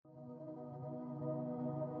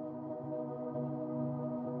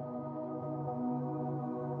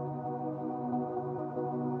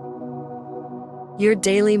Your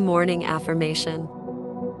daily morning affirmation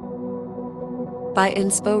by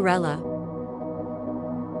Insporella.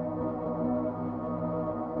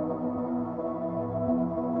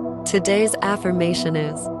 Today's affirmation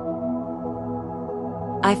is: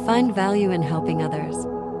 I find value in helping others.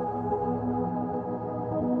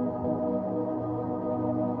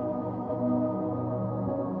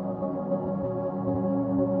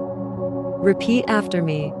 Repeat after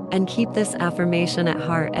me and keep this affirmation at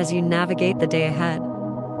heart as you navigate the day ahead.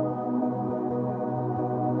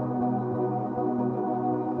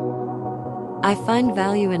 I find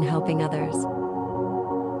value in helping others.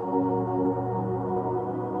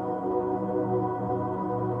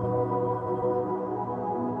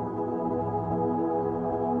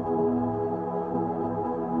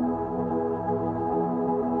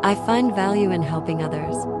 I find value in helping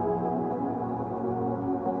others.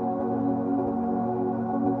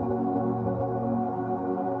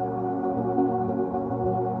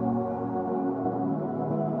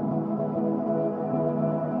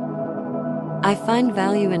 I find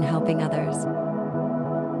value in helping others.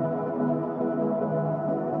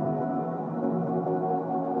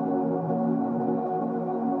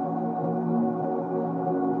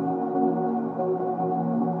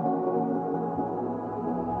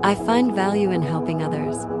 I find value in helping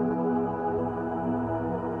others.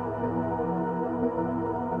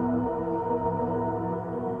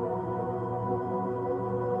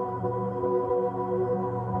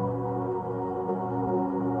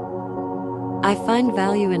 I find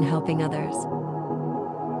value in helping others.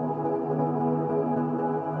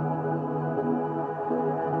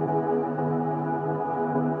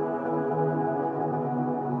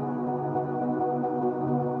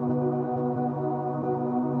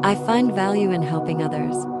 I find value in helping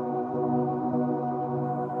others.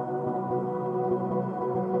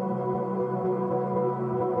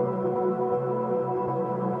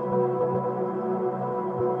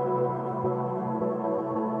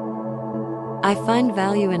 I find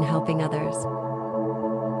value in helping others.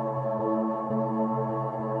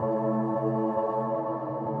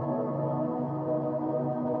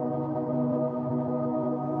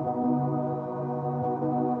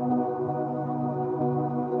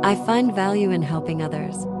 I find value in helping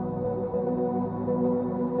others.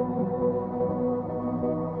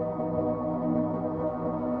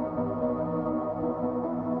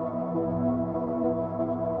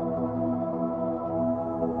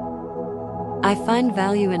 I find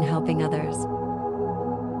value in helping others.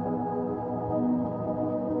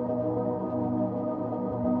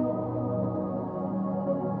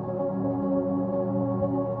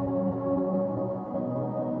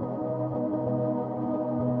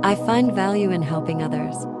 I find value in helping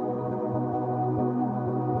others.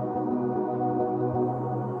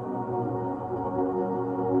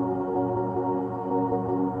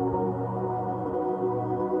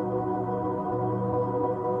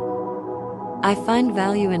 I find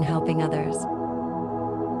value in helping others.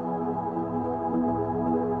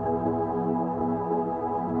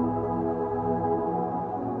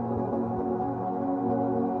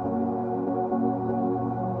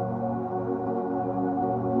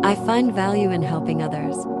 I find value in helping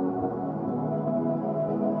others.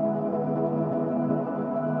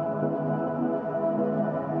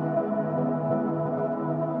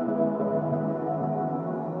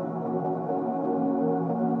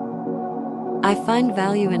 I find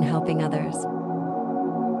value in helping others.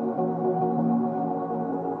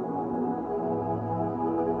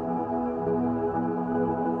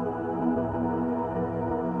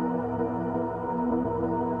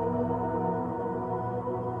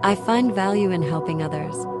 I find value in helping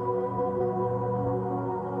others.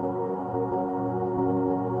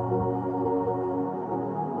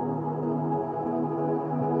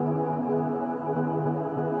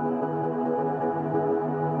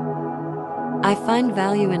 I find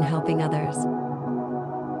value in helping others.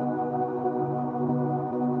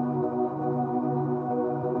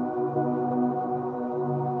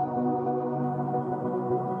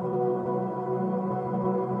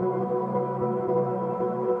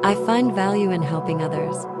 I find value in helping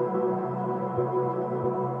others.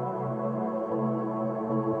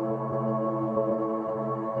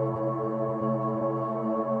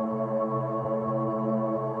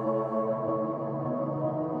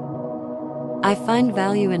 I find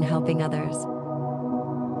value in helping others.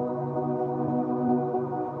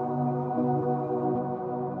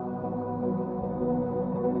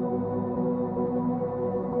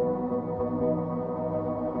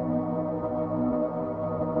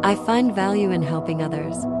 I find value in helping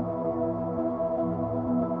others.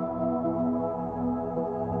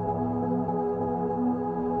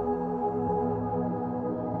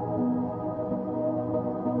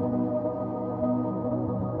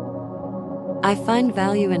 I find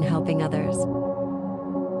value in helping others.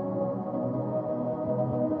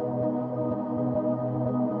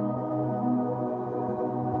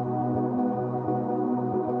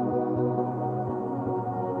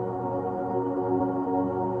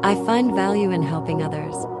 I find value in helping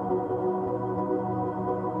others.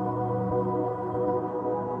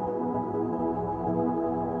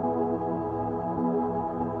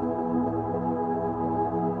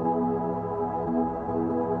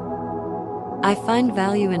 I find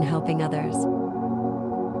value in helping others.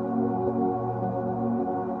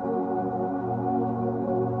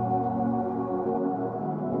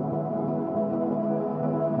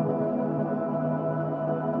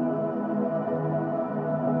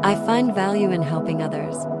 I find value in helping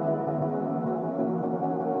others.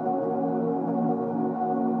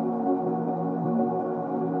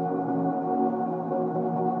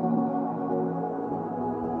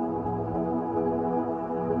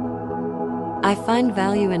 I find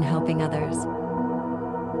value in helping others.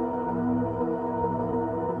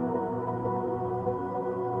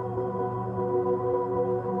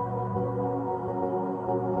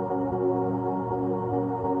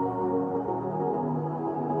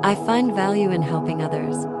 I find value in helping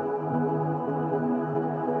others.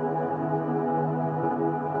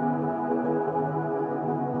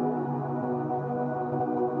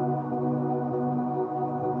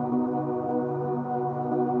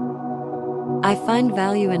 I find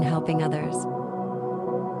value in helping others.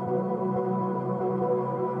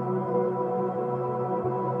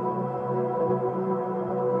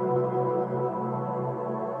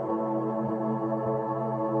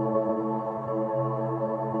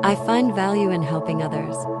 I find value in helping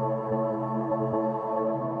others.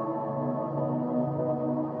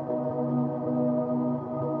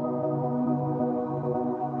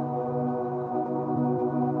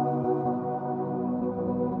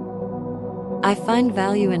 I find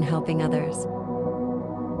value in helping others.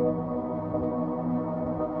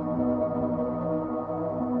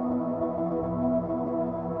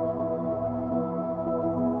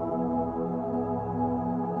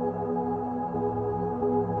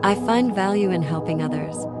 I find value in helping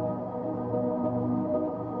others.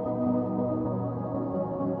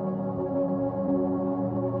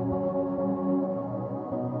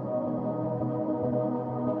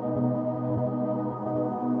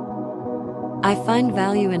 I find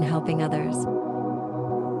value in helping others.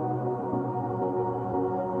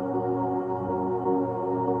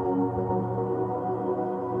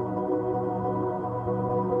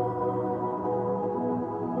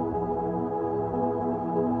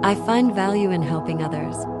 I find value in helping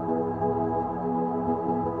others.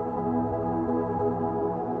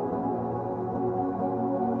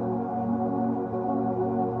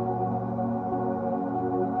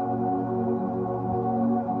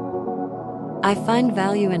 I find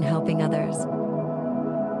value in helping others.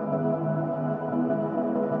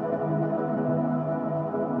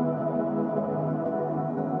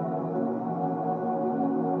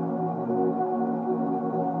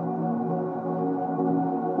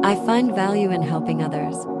 I find value in helping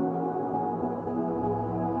others.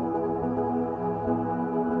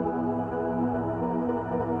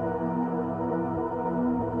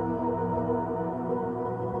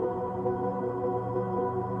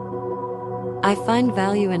 I find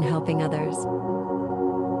value in helping others.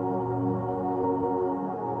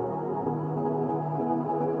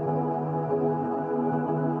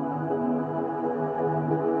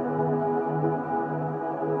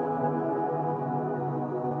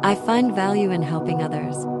 I find value in helping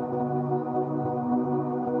others.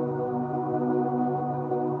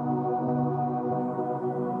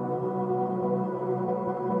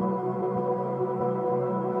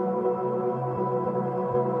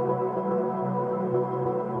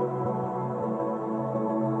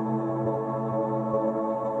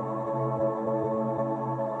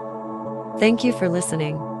 Thank you for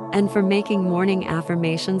listening and for making morning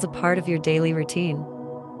affirmations a part of your daily routine.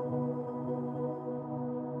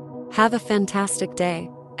 Have a fantastic day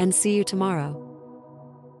and see you tomorrow.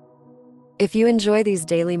 If you enjoy these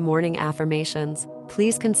daily morning affirmations,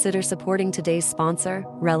 please consider supporting today's sponsor,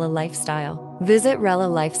 Rella Lifestyle. Visit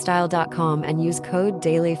rellalifestyle.com and use code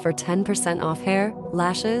DAILY for 10% off hair,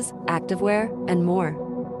 lashes, activewear, and more.